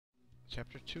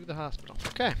Chapter 2, the hospital.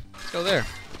 Okay, let's go there.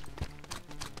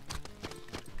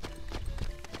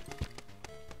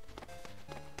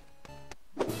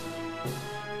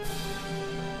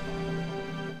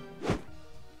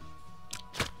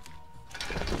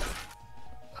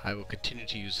 I will continue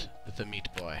to use the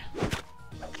Meatboy.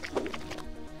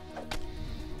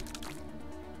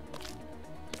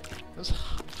 Those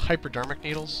hypodermic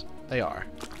needles? They are.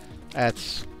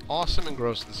 That's awesome and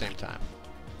gross at the same time.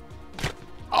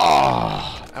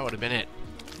 Oh, that would have been it.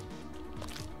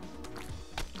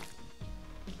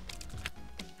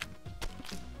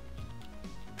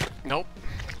 Nope.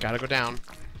 Gotta go down.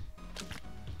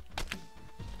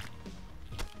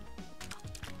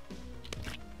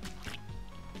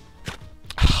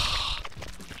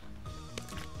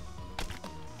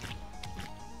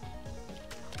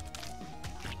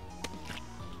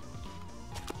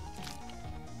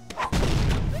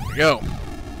 There we go.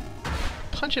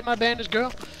 Punch at my bandage,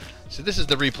 girl. So this is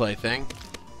the replay thing.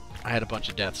 I had a bunch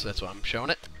of deaths, so that's why I'm showing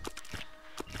it.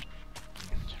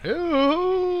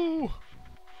 Ooh.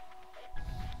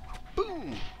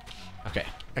 Boom. Okay,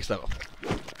 next level.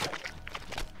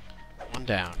 One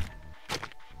down.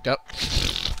 Go.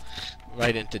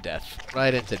 Right into death.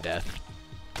 Right into death.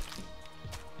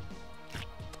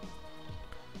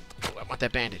 Oh, I want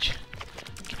that bandage.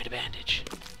 Give me the bandage.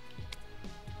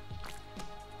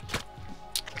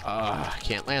 I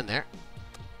can't land there.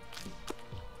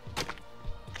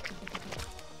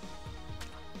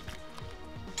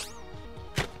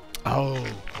 Oh,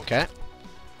 okay.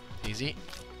 Easy.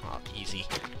 Oh, easy.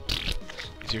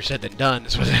 Easier said than done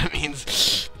is what that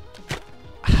means.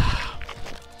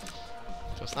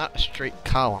 So it's not a straight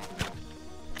column.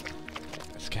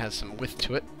 This has some width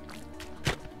to it.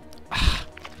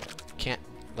 Can't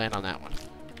land on that one.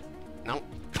 Nope.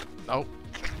 Nope.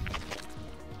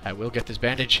 I will get this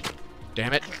bandage.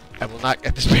 Damn it. I will not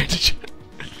get this bandage.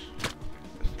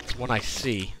 It's one I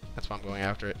see. That's why I'm going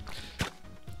after it.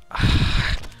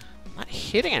 I'm not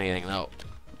hitting anything, though.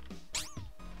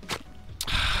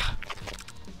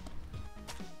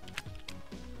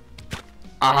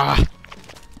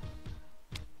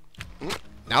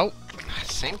 Nope.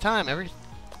 Same time, every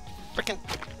freaking.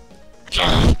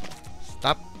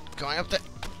 Stop going up there.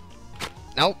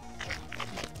 Nope.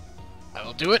 I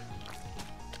will do it.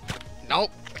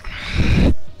 Nope.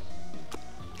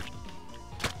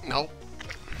 Nope.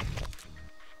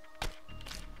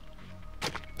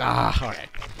 Alright.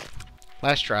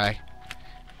 Last try.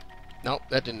 Nope,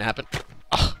 that didn't happen.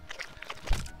 Oh.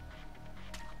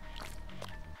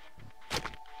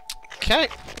 Okay.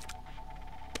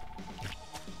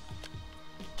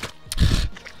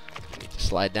 Need to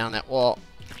slide down that wall.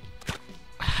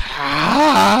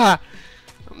 I'm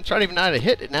trying to even know how to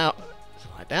hit it now.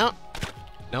 Slide down.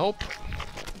 Nope.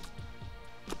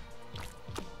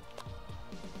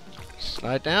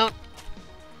 Slide down.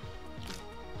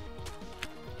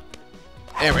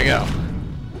 There we go.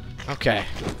 Okay.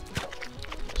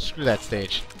 Screw that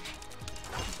stage.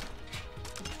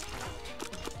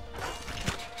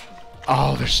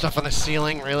 Oh, there's stuff on the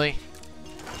ceiling, really?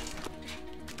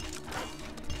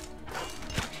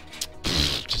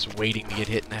 Just waiting to get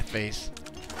hit in that face.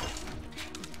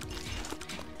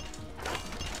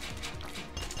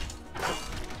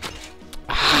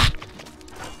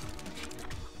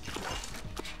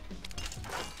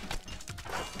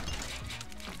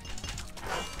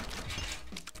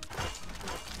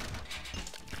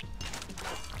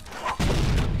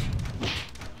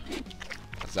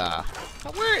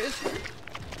 Now where is...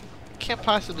 Can't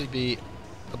possibly be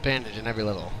a bandage in every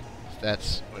level. If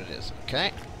that's what it is.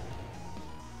 Okay.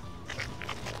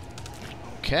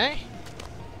 Okay.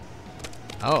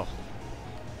 Oh.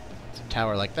 It's a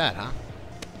tower like that, huh?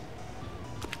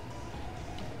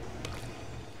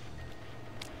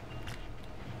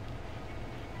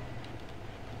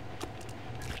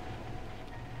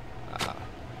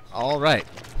 Alright.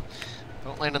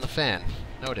 Don't land on the fan.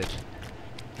 Noted.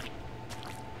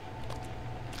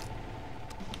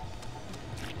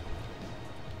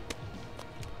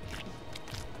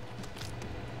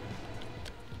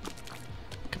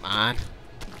 Come on.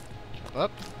 Jump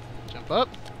up. Jump up.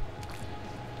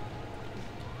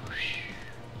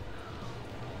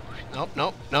 Nope,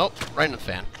 nope, nope. Right in the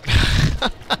fan.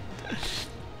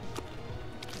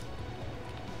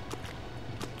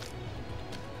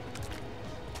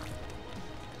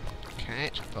 Okay,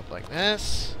 jump up like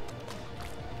this.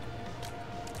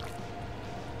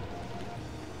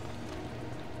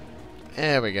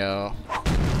 There we go.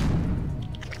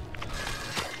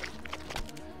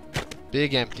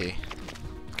 Big empty.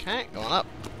 Okay, going up.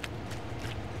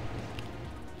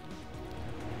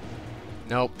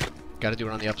 Nope. Gotta do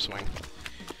it on the upswing.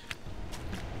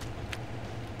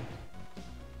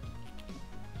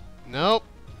 Nope.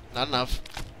 Not enough.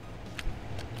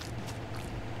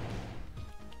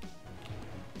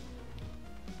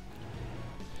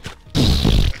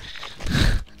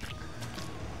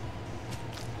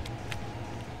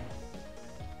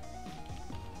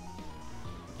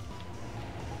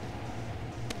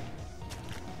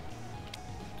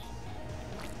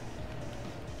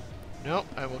 Nope,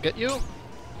 I will get you.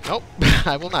 Nope,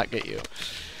 I will not get you.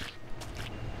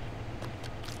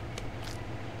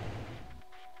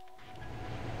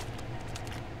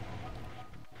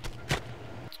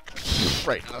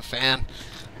 Right in the fan.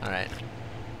 Alright.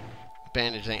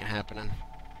 Bandage ain't happening.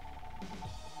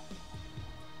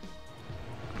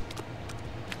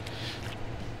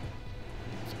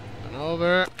 Spin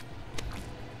over.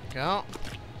 Go.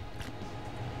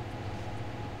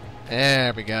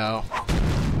 There we go.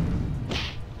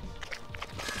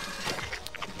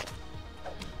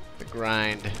 The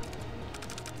grind.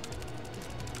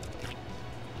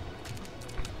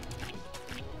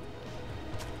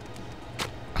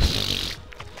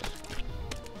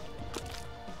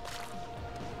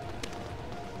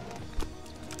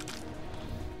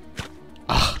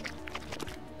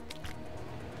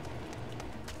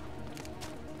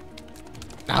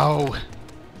 No!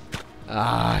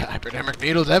 Hypodermic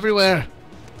needles everywhere!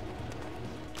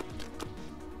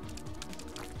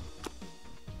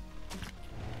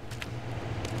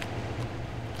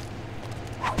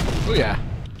 Oh yeah.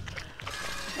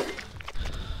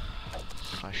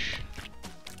 Hush.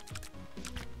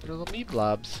 They're little meat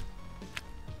blobs.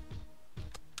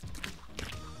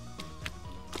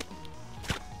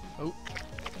 Oh,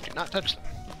 do not touch them.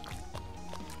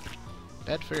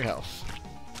 Bad for your health.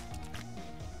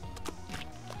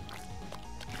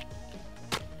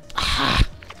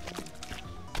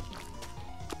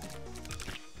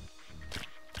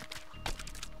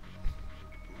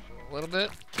 A little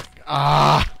bit.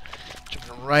 Ah!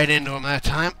 Jumping right into him that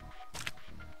time.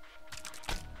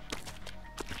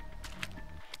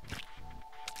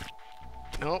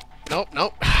 Nope, nope,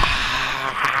 nope.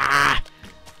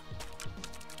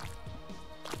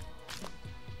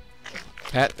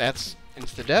 That's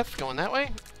insta-death going that way.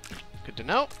 Good to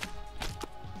know.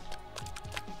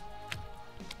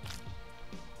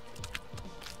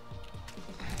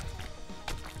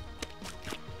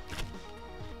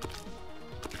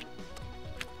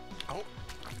 Oh.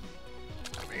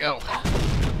 There we go.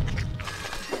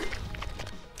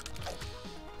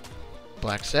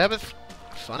 Black Sabbath.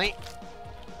 Funny.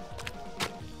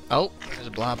 Oh, there's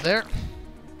a blob there.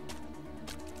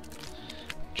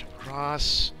 Jump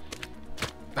across.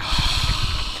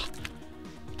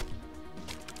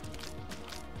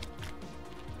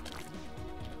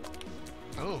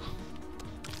 Oh.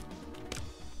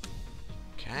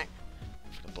 Okay.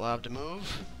 For the blob to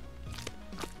move.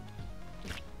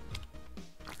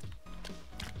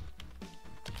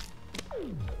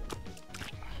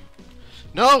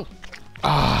 No!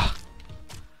 Ah!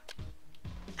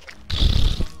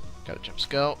 Gotta jump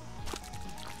scout.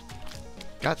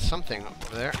 Got something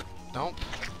over there. Nope.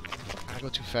 Gotta go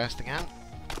too fast again.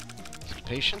 Some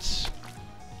patience.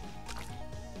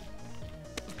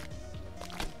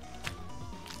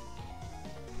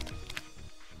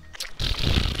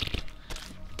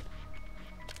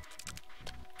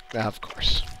 Ah, of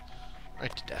course.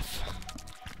 Right to death.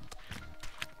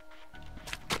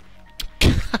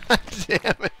 God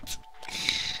damn it.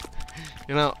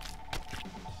 You know,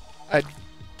 I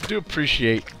do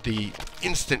appreciate the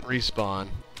instant respawn,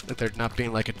 that there not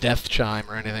being like a death chime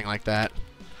or anything like that.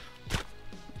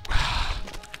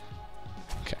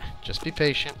 Okay, just be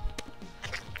patient.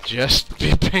 Just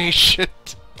be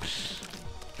patient.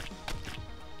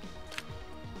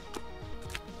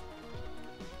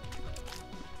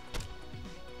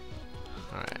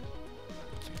 Alright.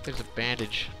 I think there's a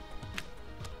bandage.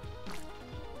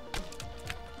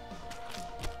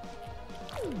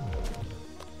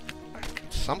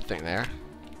 Something there.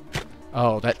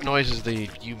 Oh, that noise is the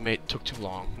took too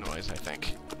long noise, I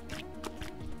think.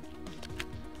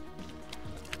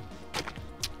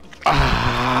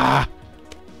 Ah!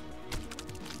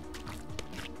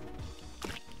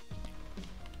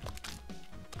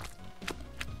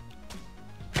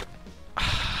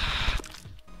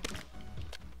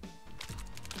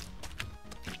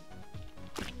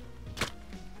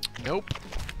 Nope.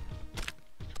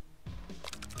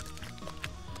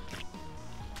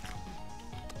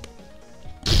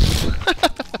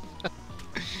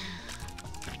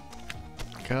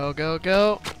 Go, go,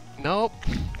 go. Nope.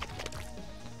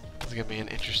 This is gonna be an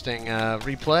interesting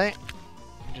replay.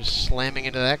 Just slamming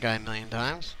into that guy a million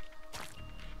times.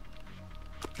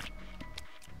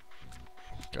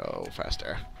 Go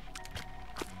faster.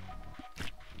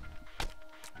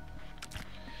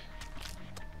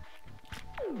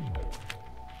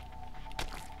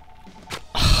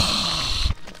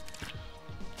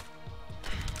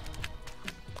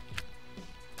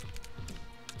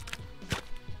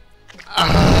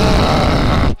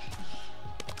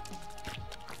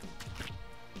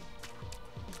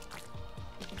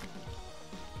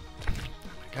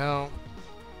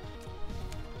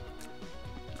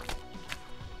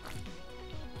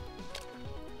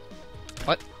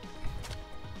 What?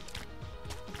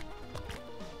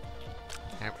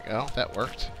 There we go. That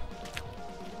worked.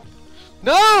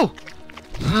 No!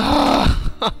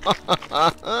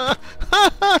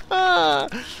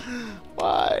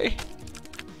 Why?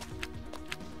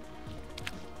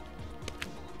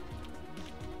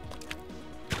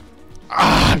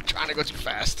 Ah, I'm trying to go too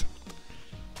fast.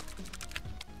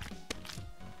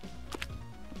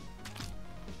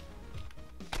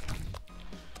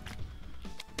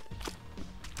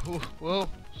 Ooh, whoa,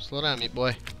 slow down, meat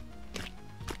boy.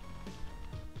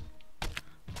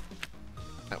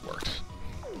 That worked.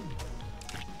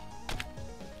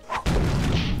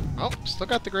 Oh, still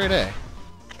got the grade A.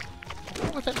 I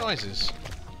wonder what that noise is.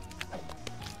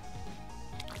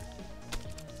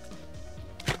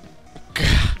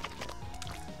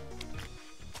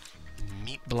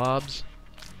 Meat blobs.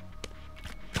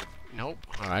 Nope.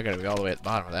 Oh, I gotta be all the way at the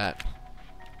bottom of that.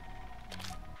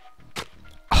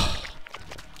 Oh.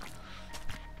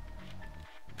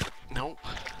 Nope.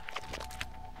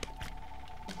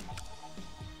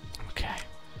 Okay.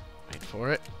 Wait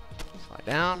for it. Slide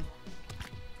down.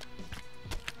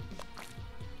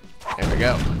 There we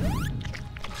go.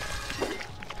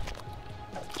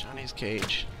 Johnny's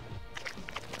cage.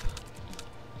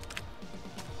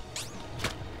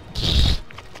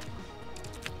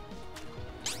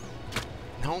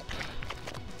 Nope.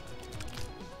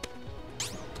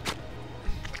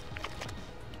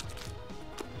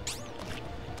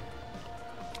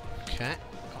 Okay,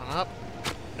 going up.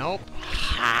 Nope.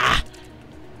 Ha!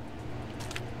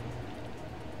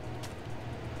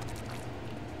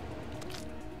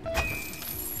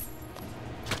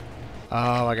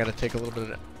 Oh, I gotta take a little bit of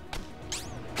the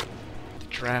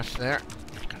draft there.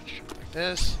 Gotta jump like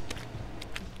this.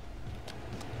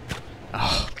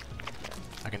 Oh,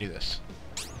 I can do this.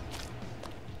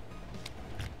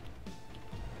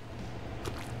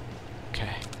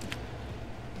 Okay.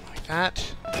 Like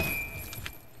that.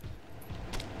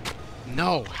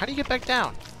 No! How do you get back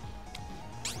down?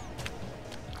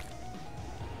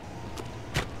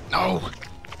 No!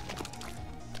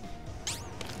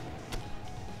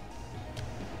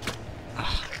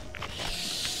 Ugh.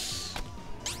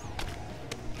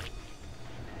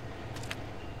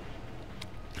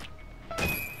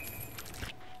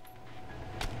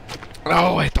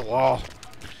 Oh, I hit the wall.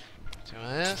 Do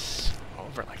this.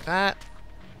 Over like that.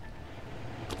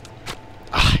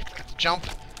 Ah, I forgot to jump.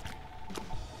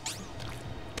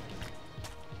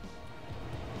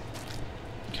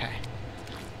 Okay.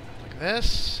 Like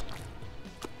this.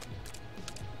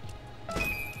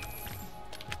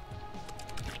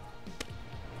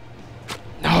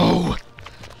 No!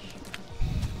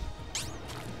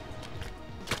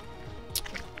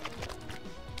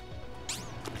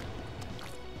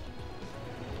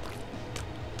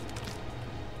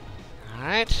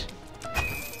 Alright.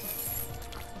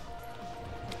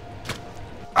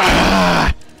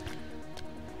 Ah!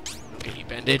 Okay, you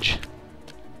bandage.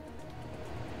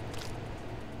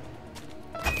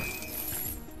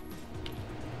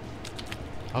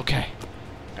 Okay.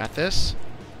 Got this.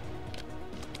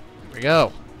 Here we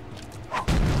go.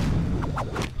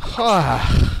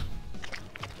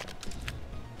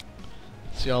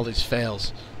 See all these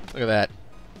fails. Look at that.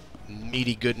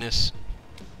 Meaty goodness.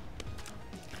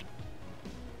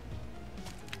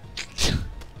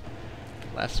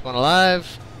 Last one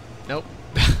alive. Nope.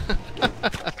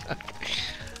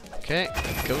 Okay.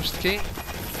 Ghost key.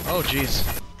 Oh, jeez.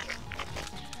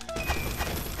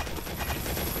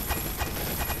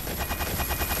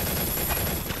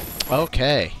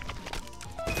 Okay.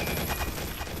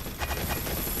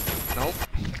 Nope.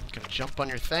 Gonna jump on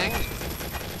your thing.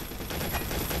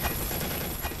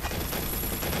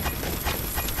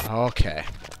 Okay.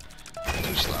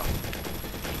 Too slow.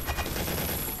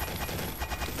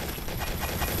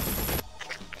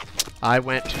 I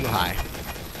went too high.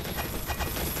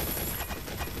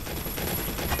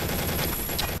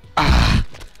 Ah!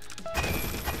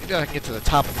 Maybe I can get to the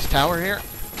top of this tower here.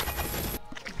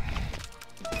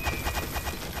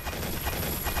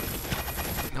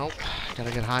 Nope.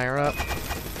 Gotta get higher up.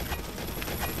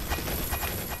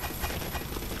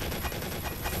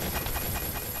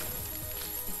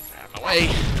 Out of the way.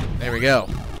 There we go.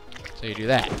 So you do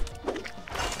that.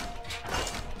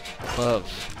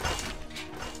 Above.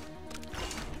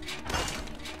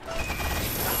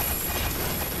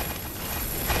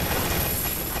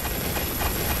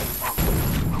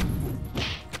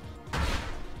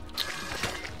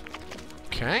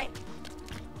 Okay.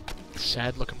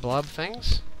 Sad looking blob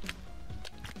things.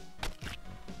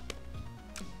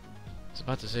 I was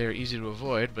about to say they're easy to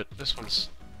avoid, but this one's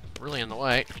really in the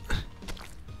way.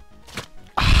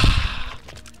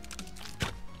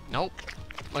 Nope.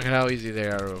 Look at how easy they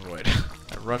are to avoid.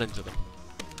 I run into them.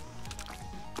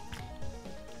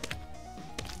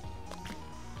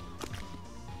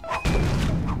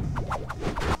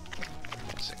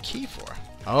 What's the key for?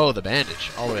 Oh, the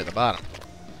bandage. All the way at the bottom.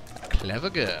 Clever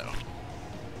girl.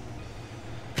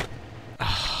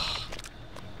 Oh.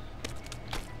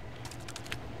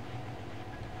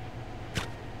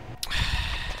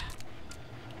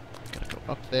 Gotta go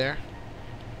up there.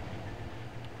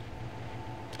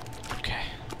 Okay.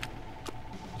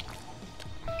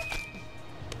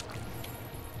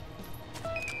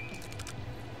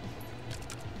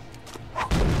 I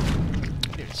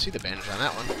didn't even see the bandage on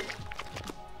that one.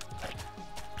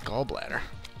 Gallbladder.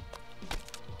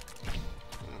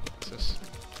 What's this?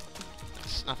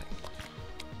 It's nothing.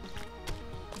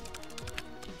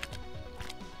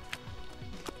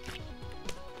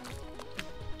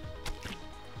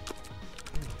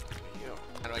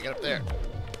 How do I get up there?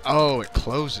 Oh, it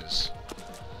closes.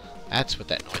 That's what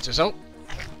that noise is. Oh!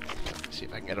 Let's see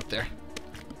if I can get up there.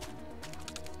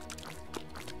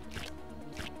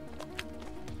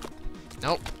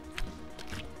 Nope.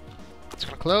 It's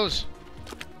gonna close.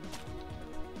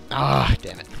 Ah,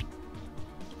 damn it.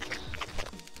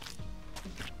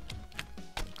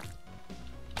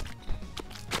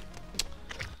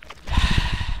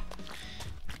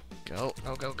 Go,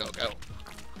 go, go, go, go.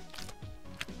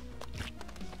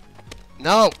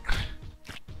 No!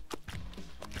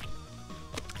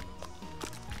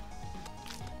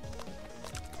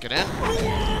 Get in.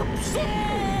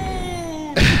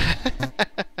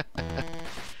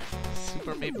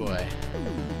 Super Meatboy.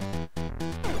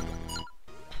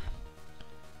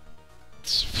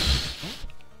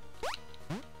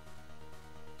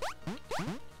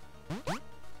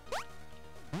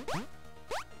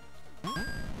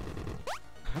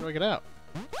 How do I get out?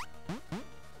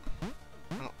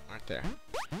 Oh, right there.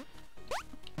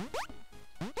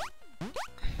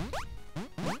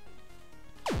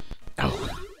 Oh.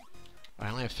 I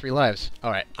only have 3 lives.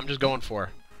 Alright, I'm just going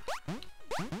for her.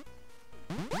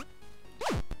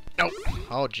 Nope.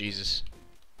 Oh, Jesus.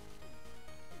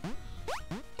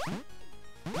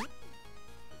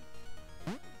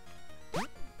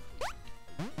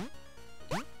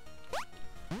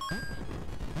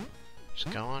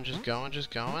 Just going, just going,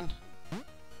 just going.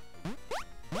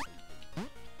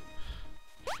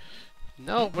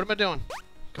 No, what am I doing?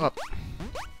 Go up.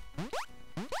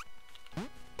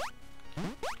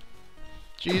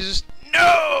 Jesus,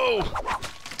 no!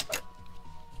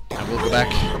 I will go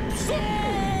back.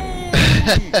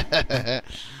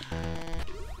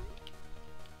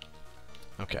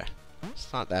 Okay,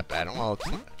 it's not that bad. Well, it's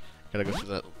not. Gotta go through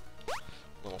that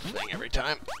little thing every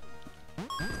time.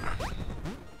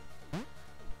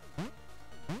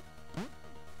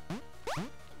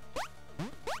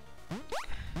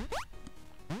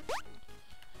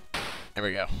 There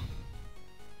we go.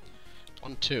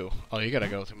 1, 2. Oh, you gotta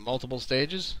go through multiple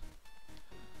stages?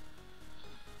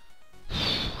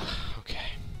 Okay.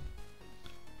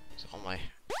 It's all my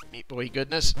Meatboy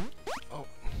goodness. Oh.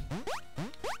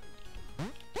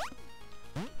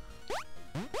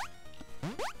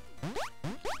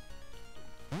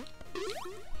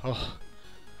 Oh.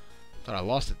 Thought I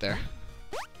lost it there.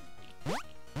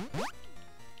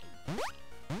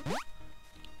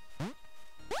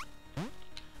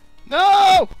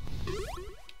 No!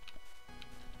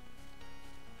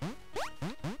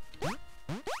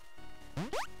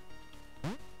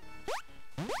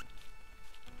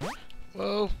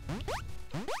 Whoa.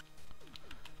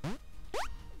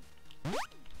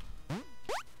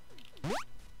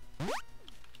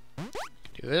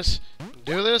 Do this.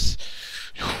 Do this.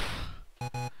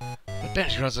 The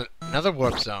bench goes another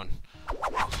warp zone.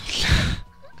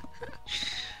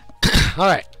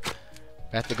 Alright.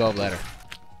 Back to gallbladder.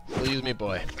 Please me,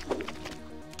 boy.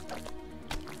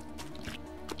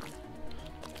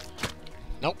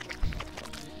 Nope.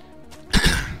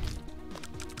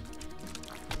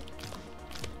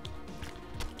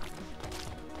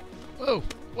 Whoa!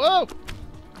 Whoa!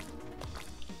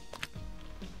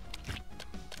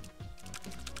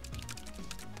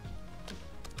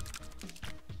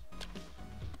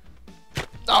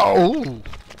 Oh!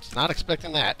 Was not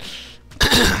expecting that.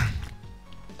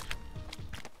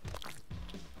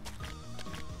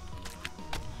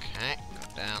 Okay,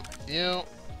 go down with you.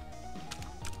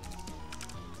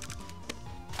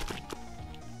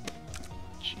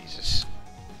 Jesus.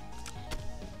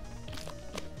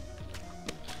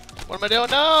 What am I doing?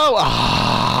 No!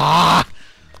 Ah!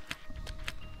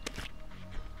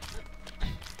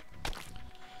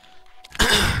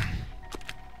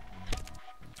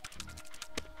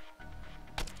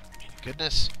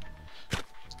 Goodness.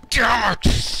 Damn it,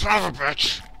 son of a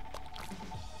bitch!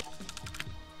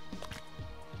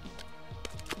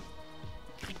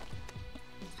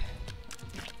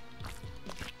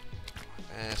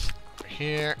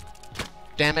 here.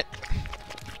 Damn it.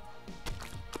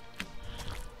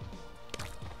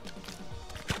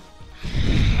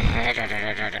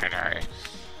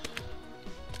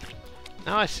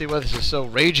 Now I see why this is so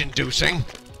rage-inducing.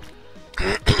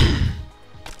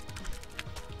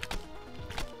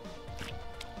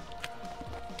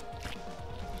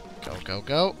 Go, go,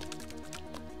 go.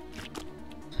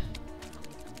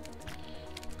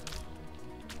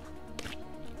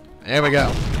 There we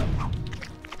go.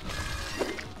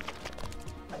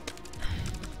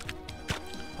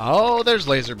 Oh, there's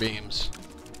laser beams.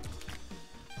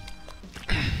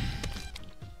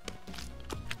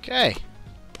 Okay.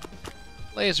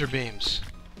 Laser beams.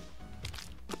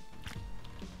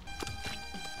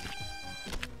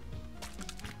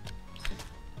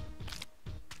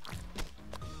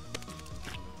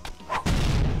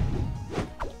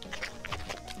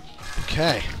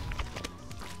 Okay.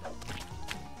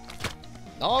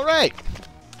 All right.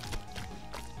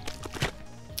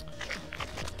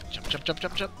 Jump, jump, jump,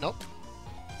 jump, jump. Nope.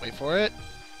 Wait for it.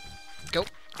 Go.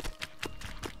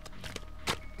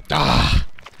 Ah.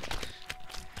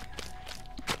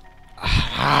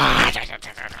 Ah.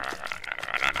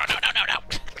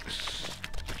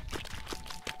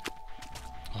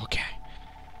 No. Okay.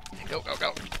 Go, go,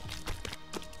 go.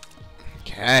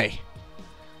 Okay.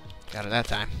 Got it that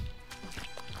time.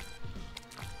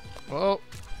 Whoa.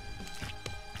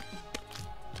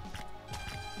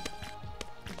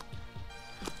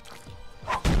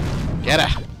 Get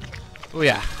her! Oh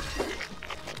yeah.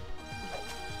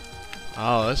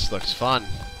 Oh, this looks fun.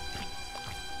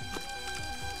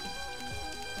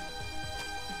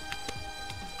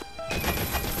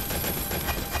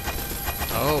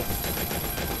 Oh.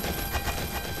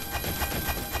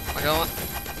 Am I going?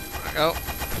 Where I go?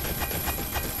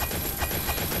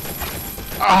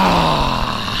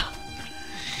 Ah!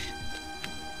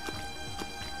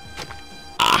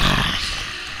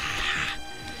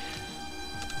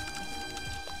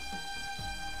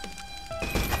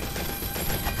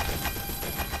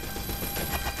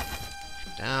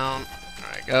 Down. There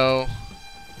I go.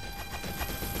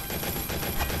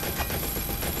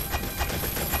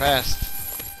 Fast.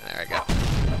 There I go.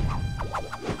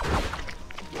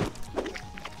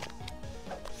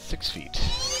 6 feet.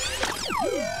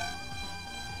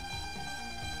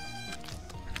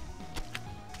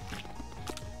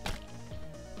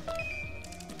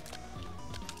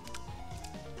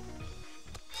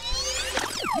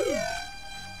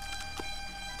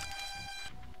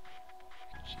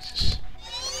 Jesus.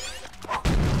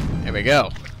 There we go.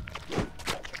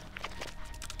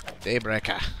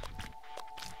 Daybreaker.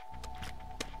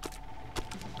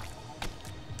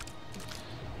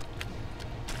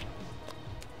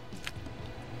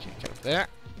 Can't get up there.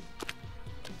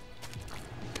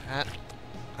 That.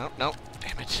 Oh, no.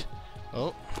 Damn it.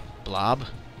 Oh, blob.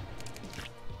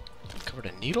 Covered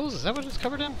in needles? Is that what it's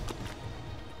covered in?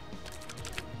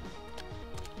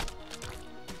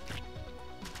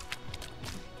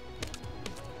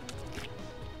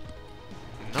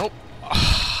 Nope.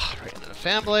 Oh, right into the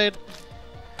fan blade.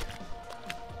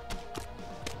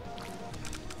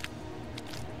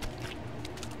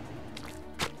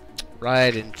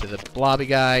 Right into the blobby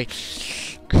guy.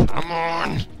 Come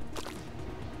on!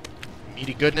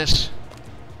 Meaty goodness.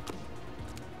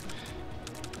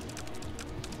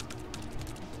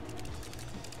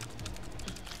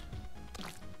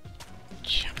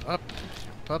 Jump up,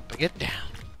 and get down.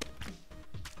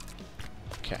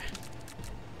 Okay.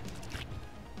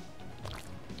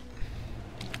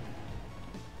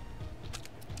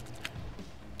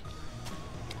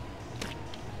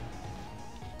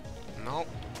 Nope.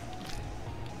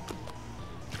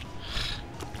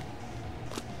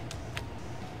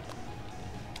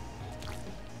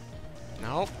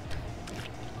 Nope.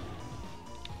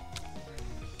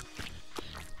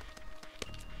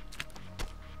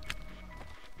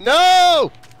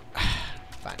 No!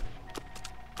 Fine.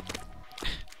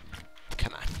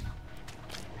 Come on.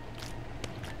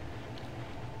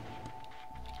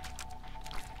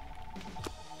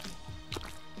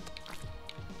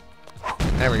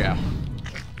 There we go.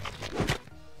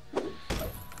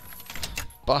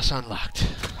 Boss unlocked.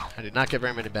 I did not get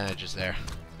very many bandages there.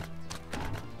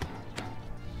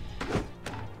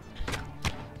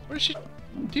 What is she...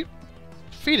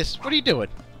 Fetus, what are you doing?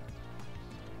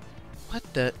 What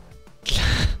the...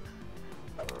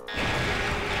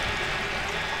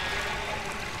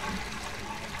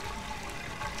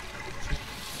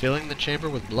 Filling the chamber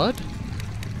with blood?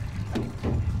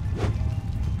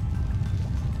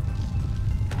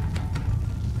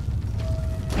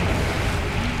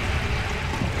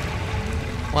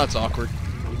 Well, that's awkward.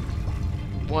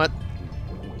 What?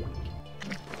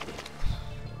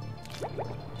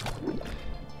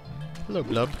 Hello,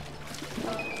 Blub.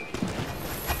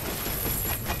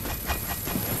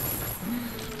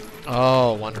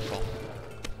 Oh, wonderful.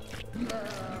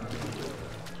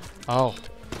 Oh,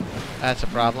 that's a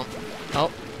problem. Oh,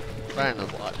 right in the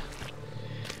blood.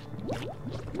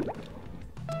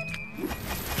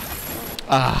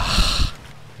 Ah.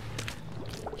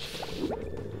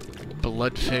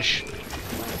 Bloodfish.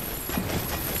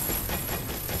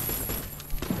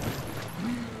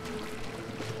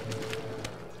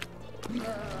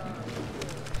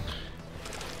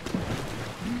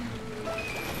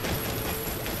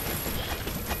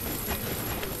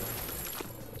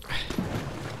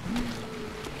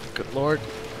 Good lord.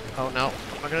 Oh no.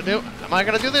 What am I gonna do? Am I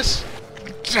gonna do this?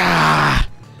 Ah!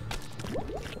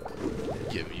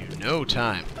 Give you no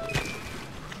time.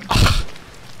 Ah.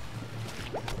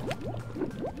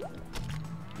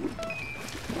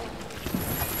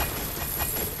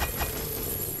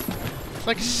 It's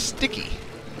like sticky.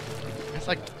 It's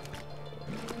like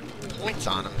points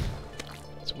on him.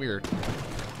 It's weird.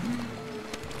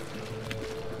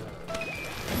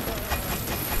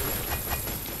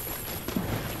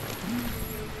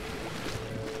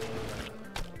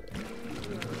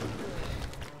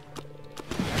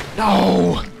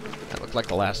 No! That looked like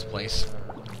the last place.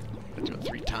 I do it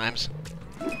 3 times.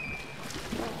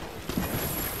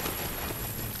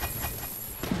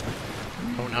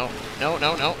 Oh no. No,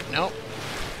 no, no, no.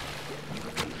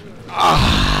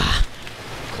 Ah!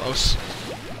 Close.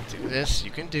 Do this. You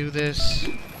can do this.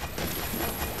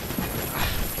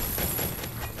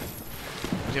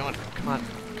 What are you doing? Come on.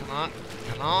 Come on.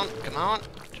 Come on. Come on.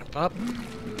 Jump up.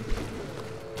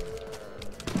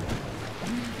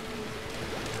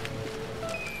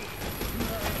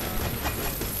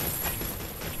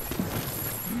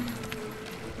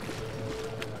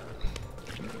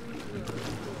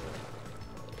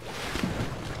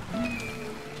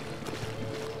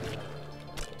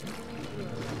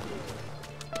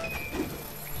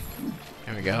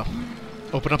 There we go.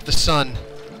 Open up the sun.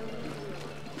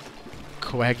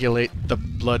 Coagulate the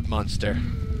blood monster.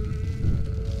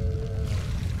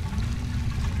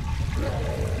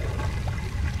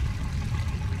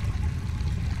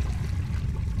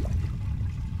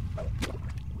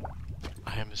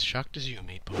 I am as shocked as you,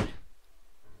 Meatboy.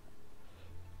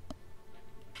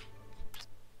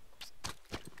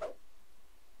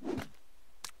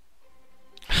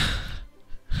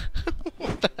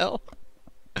 What the hell?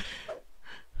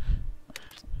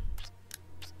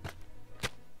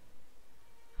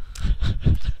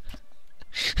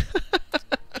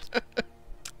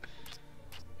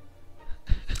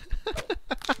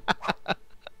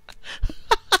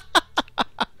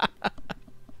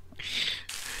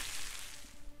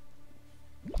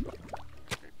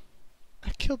 I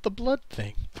killed the blood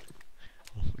thing.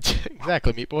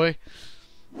 Exactly, Meatboy.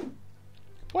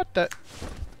 What the?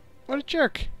 What a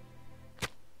jerk.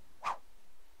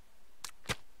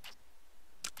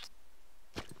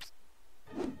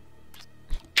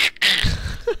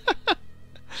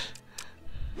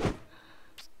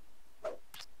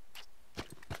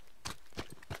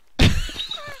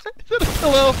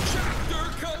 Hello. Chapter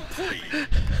complete.